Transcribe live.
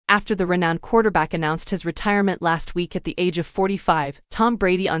after the renowned quarterback announced his retirement last week at the age of 45, Tom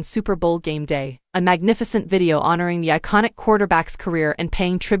Brady on Super Bowl game day. A magnificent video honoring the iconic quarterback's career and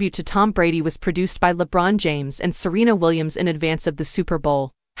paying tribute to Tom Brady was produced by LeBron James and Serena Williams in advance of the Super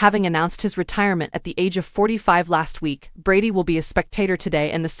Bowl. Having announced his retirement at the age of 45 last week, Brady will be a spectator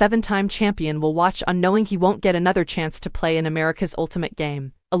today, and the seven-time champion will watch on, knowing he won't get another chance to play in America's ultimate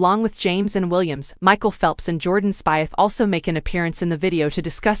game. Along with James and Williams, Michael Phelps and Jordan Spieth also make an appearance in the video to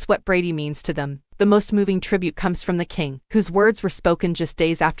discuss what Brady means to them. The most moving tribute comes from the King, whose words were spoken just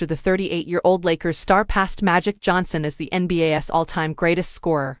days after the 38-year-old Lakers star passed Magic Johnson as the NBA's all-time greatest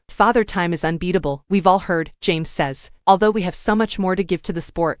scorer. "Father Time is unbeatable, we've all heard," James says. "Although we have so much more to give to the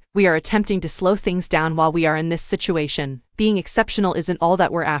sport, we are attempting to slow things down while we are in this situation. Being exceptional isn't all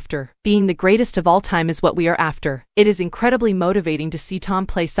that we're after. Being the greatest of all time is what we are after." It is incredibly motivating to see Tom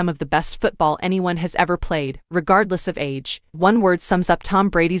play some of the best football anyone has ever played, regardless of age. One word sums up Tom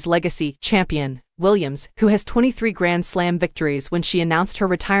Brady's legacy: champion. Williams, who has 23 Grand Slam victories when she announced her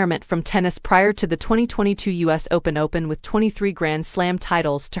retirement from tennis prior to the 2022 US Open with 23 Grand Slam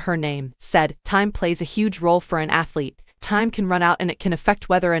titles to her name, said, "Time plays a huge role for an athlete. Time can run out and it can affect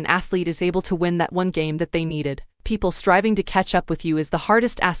whether an athlete is able to win that one game that they needed. People striving to catch up with you is the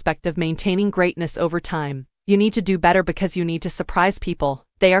hardest aspect of maintaining greatness over time. You need to do better because you need to surprise people.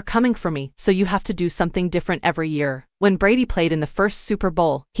 They are coming for me, so you have to do something different every year." When Brady played in the first Super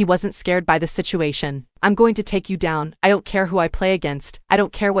Bowl, he wasn't scared by the situation. "I'm going to take you down. I don't care who I play against. I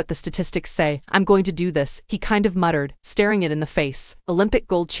don't care what the statistics say. I'm going to do this," he kind of muttered, staring it in the face. Olympic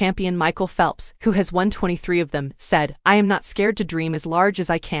gold champion Michael Phelps, who has won 23 of them, said, "I am not scared to dream as large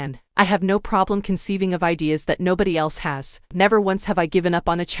as I can. I have no problem conceiving of ideas that nobody else has. Never once have I given up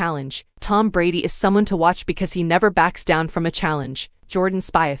on a challenge." Tom Brady is someone to watch because he never backs down from a challenge. Jordan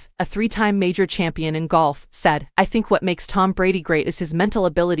Spieth, a three-time major champion in golf, said, "I think what makes Tom Brady great is his mental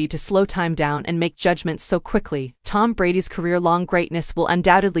ability to slow time down and make judgments so quickly." Tom Brady's career-long greatness will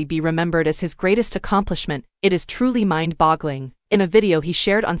undoubtedly be remembered as his greatest accomplishment. It is truly mind-boggling. In a video he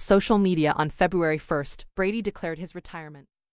shared on social media on February 1st, Brady declared his retirement.